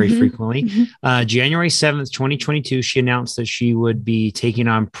for very frequently, January 7th, 2022, she announced that she would be taking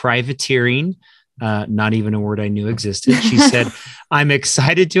on privateering. Not even a word I knew existed. She said, I'm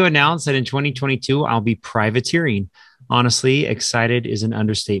excited to announce that in 2022, I'll be privateering. Honestly, excited is an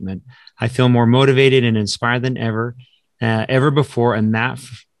understatement. I feel more motivated and inspired than ever before.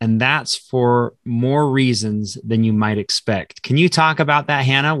 And that's for more reasons than you might expect. Can you talk about that,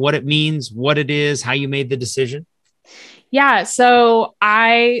 Hannah? What it means, what it is, how you made the decision? Yeah. So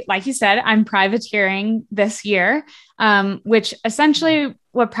like you said, I'm privateering this year, which essentially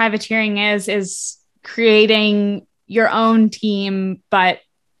what privateering is creating your own team, but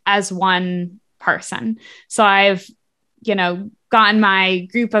as one person. So I've, gotten my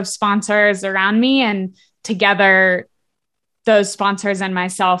group of sponsors around me, and together those sponsors and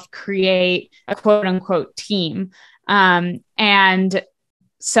myself create a quote unquote team. And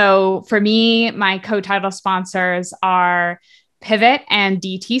so for me, my co-title sponsors are Pivot and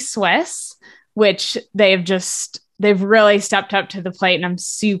DT Swiss, which they've really stepped up to the plate, and I'm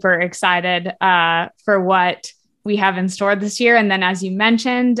super excited for what we have in store this year. And then, as you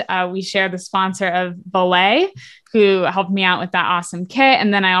mentioned, we share the sponsor of Belay, who helped me out with that awesome kit.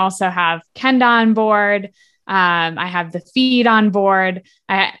 And then I also have Kenda on board. I have the feed on board.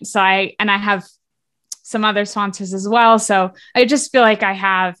 I have some other sponsors as well. So I just feel like I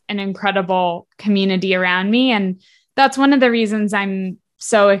have an incredible community around me. And that's one of the reasons I'm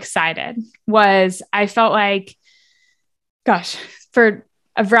so excited. Was I felt like, gosh, for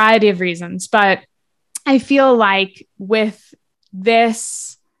a variety of reasons, but I feel like with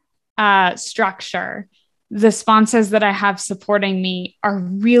this structure, the sponsors that I have supporting me are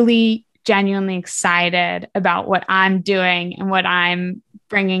really genuinely excited about what I'm doing and what I'm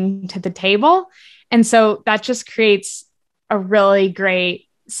bringing to the table. And so that just creates a really great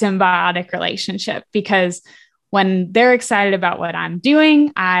symbiotic relationship, because when they're excited about what I'm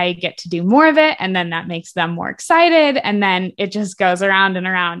doing, I get to do more of it. And then that makes them more excited. And then it just goes around and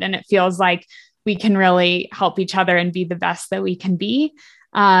around. And it feels like we can really help each other and be the best that we can be.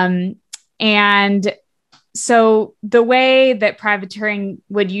 And so the way that privateering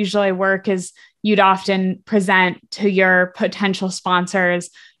would usually work is you'd often present to your potential sponsors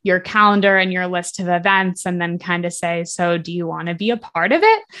your calendar and your list of events, and then kind of say, so do you want to be a part of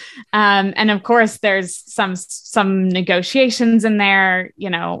it? And of course, there's some negotiations in there,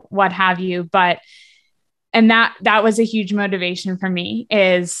 what have you. And that was a huge motivation for me.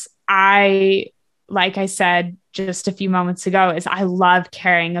 Is like I said just a few moments ago, is I love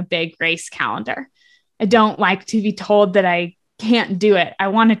carrying a big race calendar. I don't like to be told that I can't do it. I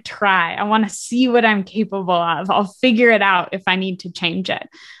want to try. I want to see what I'm capable of. I'll figure it out if I need to change it.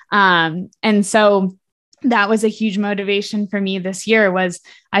 And so that was a huge motivation for me this year. Was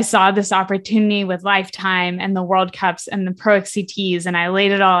I saw this opportunity with Lifetime and the World Cups and the Pro XCTs, and I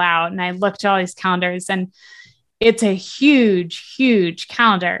laid it all out and I looked at all these calendars, and it's a huge, huge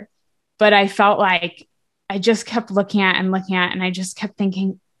calendar. But I felt like I just kept looking at and I just kept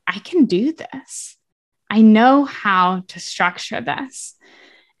thinking, I can do this. I know how to structure this.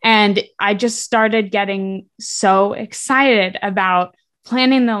 And I just started getting so excited about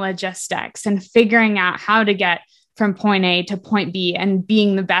planning the logistics and figuring out how to get from point A to point B and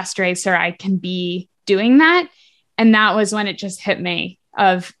being the best racer I can be doing that. And that was when it just hit me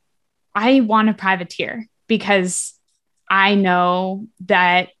of, I want to privateer, because I know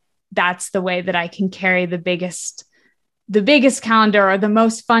that that's the way that I can carry the biggest calendar, or the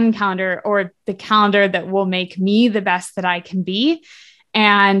most fun calendar, or the calendar that will make me the best that I can be.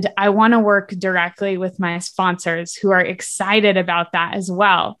 And I want to work directly with my sponsors who are excited about that as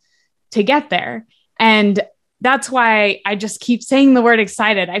well to get there. And that's why I just keep saying the word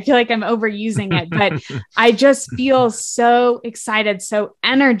excited. I feel like I'm overusing it, but I just feel so excited, so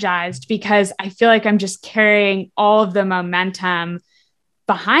energized, because I feel like I'm just carrying all of the momentum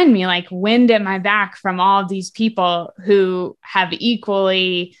behind me, like wind at my back, from all of these people who have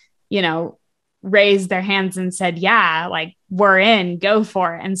equally, raised their hands and said, yeah, like we're in, go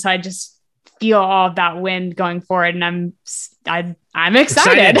for it. And so I just feel all of that wind going forward, and I'm excited. I'm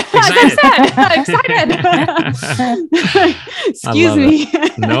excited. Excuse me.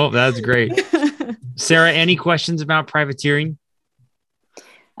 No, that's great. Sarah, any questions about privateering?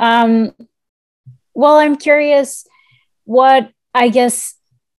 Well, I'm curious I guess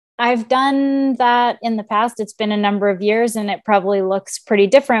I've done that in the past. It's been a number of years and it probably looks pretty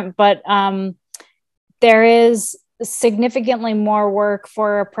different, but there is significantly more work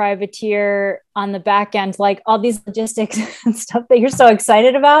for a privateer on the back end, like all these logistics and stuff that you're so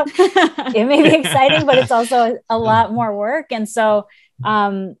excited about. It may be exciting, but it's also a lot more work. And so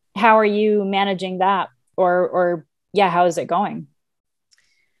how are you managing that? Or how is it going?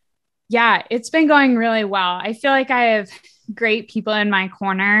 Yeah, it's been going really well. I feel like I have great people in my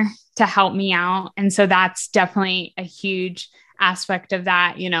corner to help me out. And so that's definitely a huge aspect of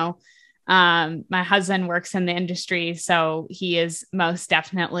that. My husband works in the industry, so he is most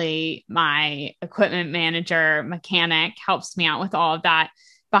definitely my equipment manager, mechanic, helps me out with all of that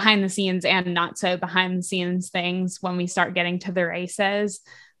behind the scenes and not so behind the scenes things when we start getting to the races.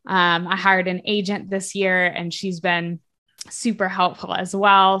 I hired an agent this year, and she's been super helpful as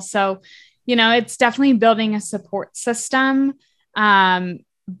well. So, it's definitely building a support system.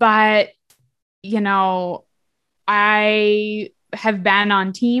 But, I have been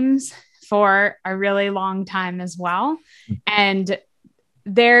on teams for a really long time as well. And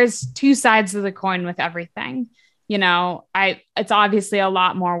there's two sides of the coin with everything. It's obviously a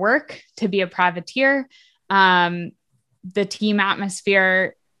lot more work to be a privateer. The team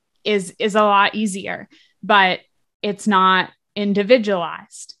atmosphere is a lot easier, but it's not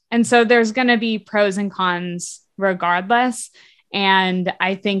individualized. And so there's going to be pros and cons regardless. And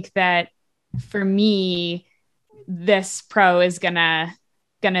I think that for me, this pro is gonna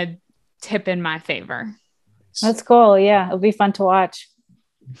tip in my favor. That's cool. Yeah, it'll be fun to watch.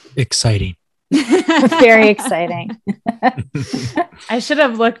 Exciting. Very exciting. I should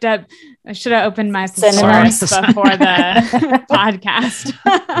have opened my thesaurus before the podcast.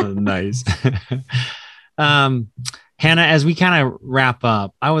 Oh, nice. Hannah, as we kind of wrap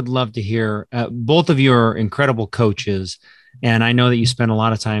up, I would love to hear, both of you are incredible coaches. and I know that you spend a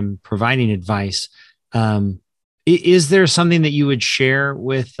lot of time providing advice. Is there something that you would share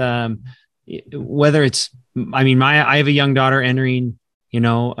with, whether it's, I mean, I have a young daughter entering,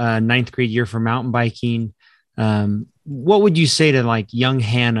 ninth grade year for mountain biking. What would you say to like young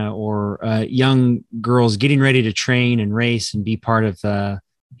Hannah or young girls getting ready to train and race and be part of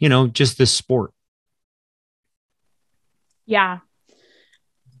just this sport? Yeah.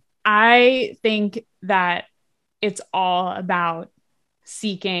 I think that it's all about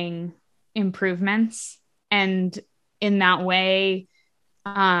seeking improvements, and in that way,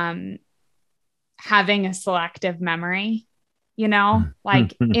 having a selective memory,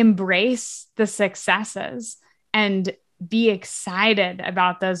 like embrace the successes and be excited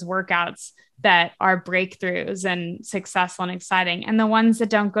about those workouts that are breakthroughs and successful and exciting. And the ones that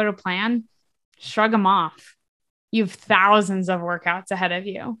don't go to plan, shrug them off. You've thousands of workouts ahead of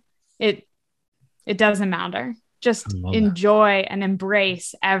you. It doesn't matter. Just enjoy and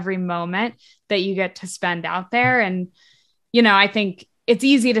embrace every moment that you get to spend out there. And, I think it's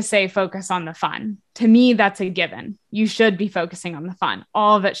easy to say focus on the fun. To me, that's a given. You should be focusing on the fun.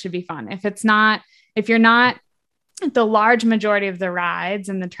 All of it should be fun. If you're not, the large majority of the rides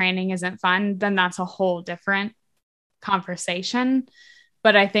and the training isn't fun, then that's a whole different conversation.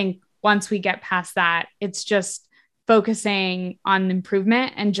 But I think once we get past that, it's just focusing on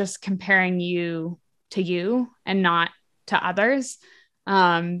improvement and just comparing you to you and not to others,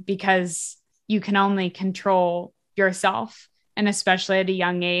 because you can only control yourself. And especially at a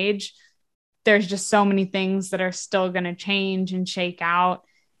young age, there's just so many things that are still going to change and shake out.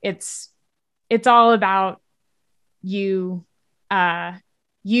 It's all about you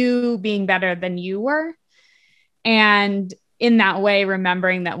being better than you were. And in that way,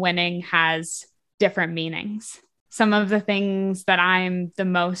 remembering that winning has different meanings. Some of the things that I'm the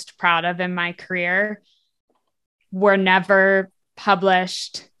most proud of in my career were never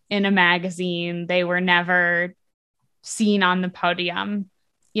published in a magazine. They were never seen on the podium.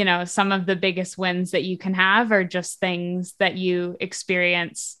 Some of the biggest wins that you can have are just things that you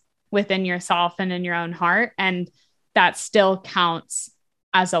experience within yourself and in your own heart. And that still counts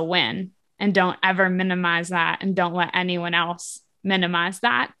as a win. And don't ever minimize that. And don't let anyone else minimize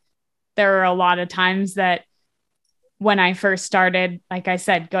that. There are a lot of times that when I first started, like I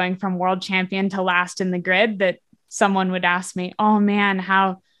said, going from world champion to last in the grid, that someone would ask me, "Oh man,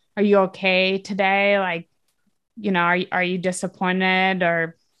 how are you okay today? Like, are you disappointed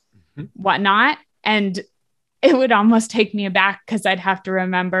or whatnot?" And it would almost take me aback because I'd have to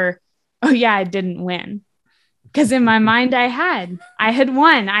remember, oh yeah, I didn't win. Because in my mind, I had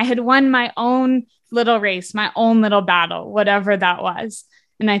won. I had won my own little race, my own little battle, whatever that was.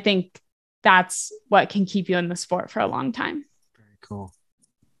 And I think that's what can keep you in the sport for a long time. Very cool.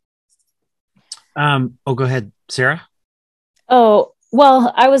 Go ahead, Sarah. Oh,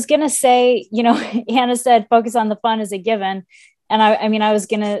 well, I was going to say, Hannah said, focus on the fun is a given. And I was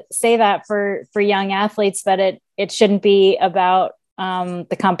going to say that for young athletes, that it shouldn't be about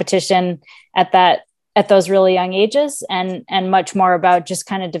the competition at those really young ages, and much more about just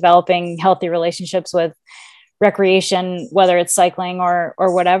kind of developing healthy relationships with recreation, whether it's cycling or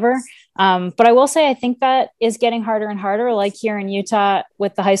whatever. But I will say, I think that is getting harder and harder. Like here in Utah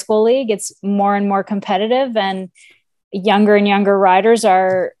with the high school league, it's more and more competitive, and younger riders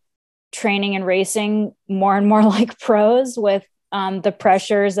are training and racing more and more like pros with the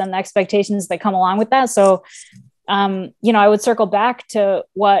pressures and the expectations that come along with that. So, I would circle back to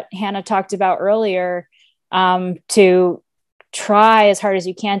what Hannah talked about earlier, to try as hard as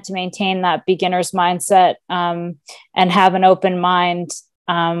you can to maintain that beginner's mindset, and have an open mind.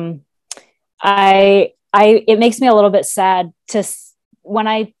 It makes me a little bit sad when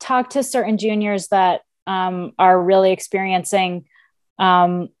I talk to certain juniors that are really experiencing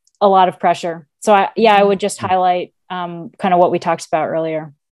a lot of pressure. So I would just highlight kind of what we talked about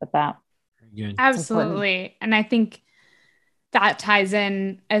earlier with that. Absolutely. And I think that ties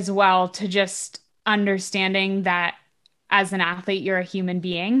in as well to just understanding that as an athlete, you're a human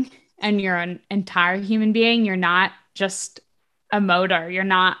being, and you're an entire human being. You're not just a motor. You're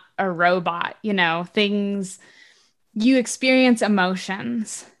not a robot. You experience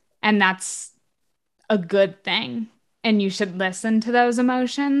emotions, and that's a good thing. And you should listen to those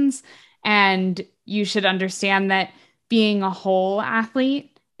emotions, and you should understand that being a whole athlete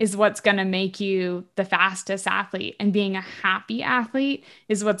is what's going to make you the fastest athlete, and being a happy athlete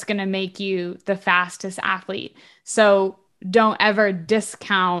is what's going to make you the fastest athlete. So don't ever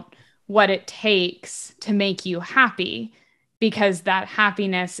discount what it takes to make you happy, because that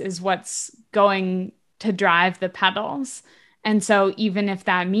happiness is what's going to drive the pedals. And so even if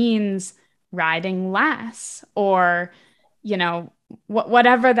that means riding less or you know,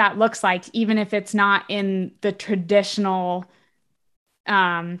 whatever that looks like, even if it's not in the traditional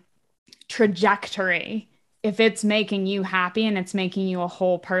trajectory, if it's making you happy and it's making you a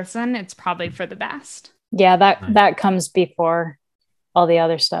whole person, it's probably for the best. Yeah, that comes before all the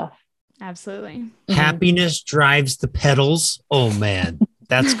other stuff. Absolutely. Happiness drives the pedals. Oh man,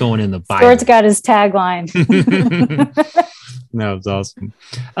 that's going in the Bible. Scott's got his tagline. No, it's awesome.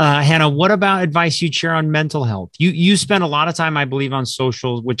 Hannah, what about advice you'd share on mental health? You spend a lot of time, I believe, on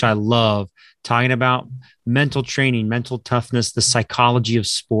social, which I love, talking about mental training, mental toughness, the psychology of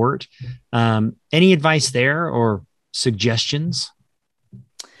sport. Any advice there or suggestions?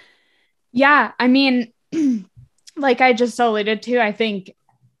 Yeah, I mean, like I just alluded to, I think,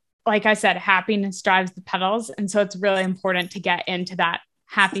 like I said, happiness drives the pedals. And so it's really important to get into that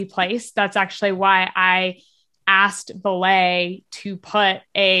happy place. That's actually why I asked Belay to put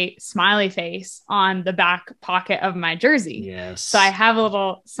a smiley face on the back pocket of my jersey. Yes. So I have a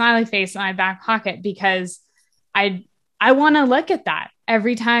little smiley face in my back pocket because I want to look at that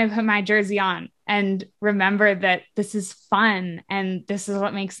every time I put my jersey on and remember that this is fun and this is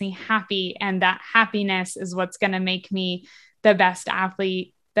what makes me happy. And that happiness is what's going to make me the best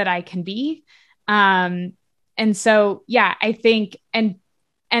athlete that I can be. And so, yeah, I think, and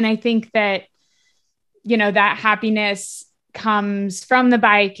I think that, you know, that happiness comes from the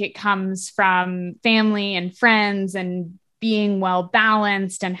bike. It comes from family and friends and being well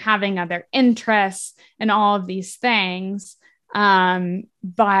balanced and having other interests and all of these things.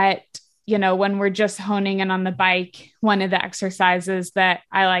 But, you know, when we're just honing in on the bike, one of the exercises that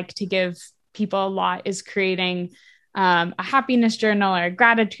I like to give people a lot is creating a happiness journal or a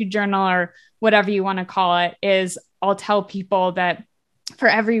gratitude journal or whatever you want to call it. Is I'll tell people that for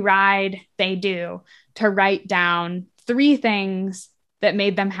every ride they do, to write down 3 things that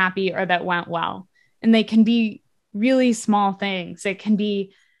made them happy or that went well. And they can be really small things. It can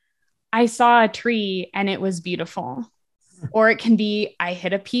be, I saw a tree and it was beautiful. Or it can be, I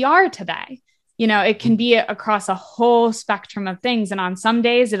hit a PR today. You know, it can be across a whole spectrum of things. And on some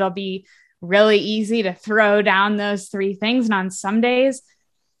days, it'll be really easy to throw down those 3 things. And on some days,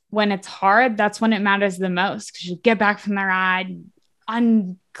 when it's hard, that's when it matters the most, because you get back from the ride,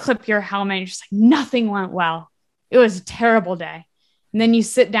 unclip your helmet, and you're just like, nothing went well. It was a terrible day. And then you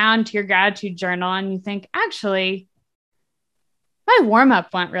sit down to your gratitude journal and you think, actually, my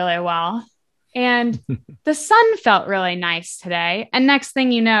warm-up went really well. And the sun felt really nice today. And next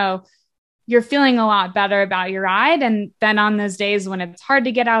thing you know, you're feeling a lot better about your ride. And then on those days when it's hard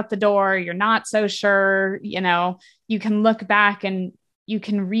to get out the door, you're not so sure, you know, you can look back and you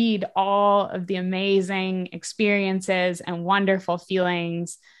can read all of the amazing experiences and wonderful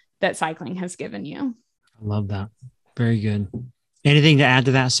feelings that cycling has given you. I love that. Very good. Anything to add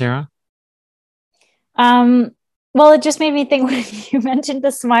to that, Sarah? Well, it just made me think when you mentioned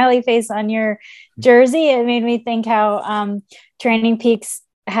the smiley face on your jersey, it made me think how Training Peaks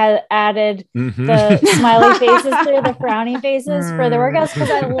had added the smiley faces to the frowny faces for the workouts, because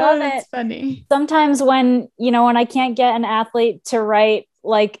I love it. Funny. Sometimes when I can't get an athlete to write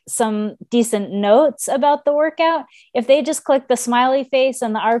like some decent notes about the workout, if they just click the smiley face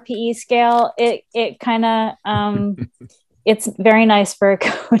and the RPE scale, it kind of it's very nice for a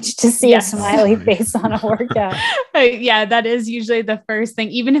coach to see a smiley face on a workout. Yeah, that is usually the first thing.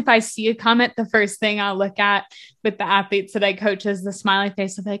 Even if I see a comment, the first thing I'll look at with the athletes that I coach is the smiley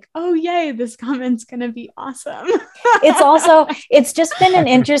face of like, oh, yay, this comment's going to be awesome. It's just been an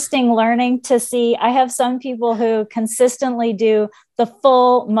interesting learning to see. I have some people who consistently do the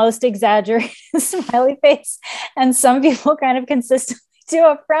full, most exaggerated smiley face, and some people kind of consistently do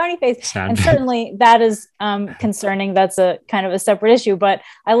a frowny face. And certainly that is concerning. That's a kind of a separate issue, but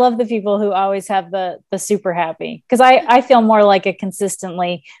I love the people who always have the super happy, because I feel more like a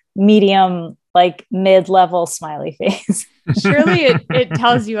consistently medium, like mid-level smiley face. Surely it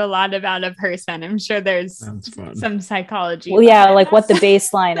tells you a lot about a person. I'm sure there's some psychology. Well, yeah, like what the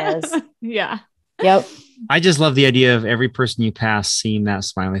baseline is. Yeah. Yep. I just love the idea of every person you pass seeing that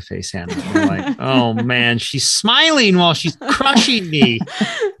smiley face, Hannah. They're like, oh man, she's smiling while she's crushing me.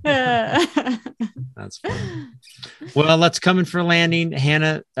 That's funny. Well, let's come in for landing.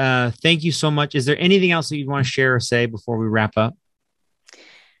 Hannah, thank you so much. Is there anything else that you'd want to share or say before we wrap up?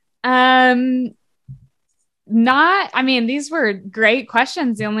 These were great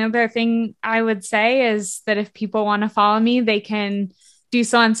questions. The only other thing I would say is that if people want to follow me, they can do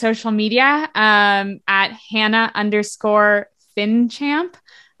so on social media at Hannah_FinChamp.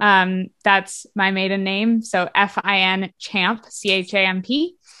 That's my maiden name. So FIN Champ, CHAMP.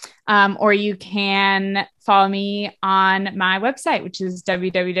 Or you can follow me on my website, which is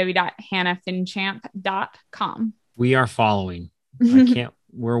www.hannahfinchamp.com. We are following.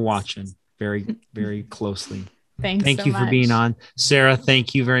 We're watching very, very closely. Thank you so for being on. Sarah,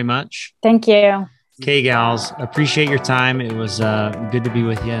 thank you very much. Thank you. Okay, gals, appreciate your time. It was good to be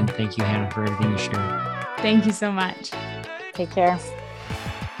with you. And thank you, Hannah, for everything you shared. Thank you so much. Take care.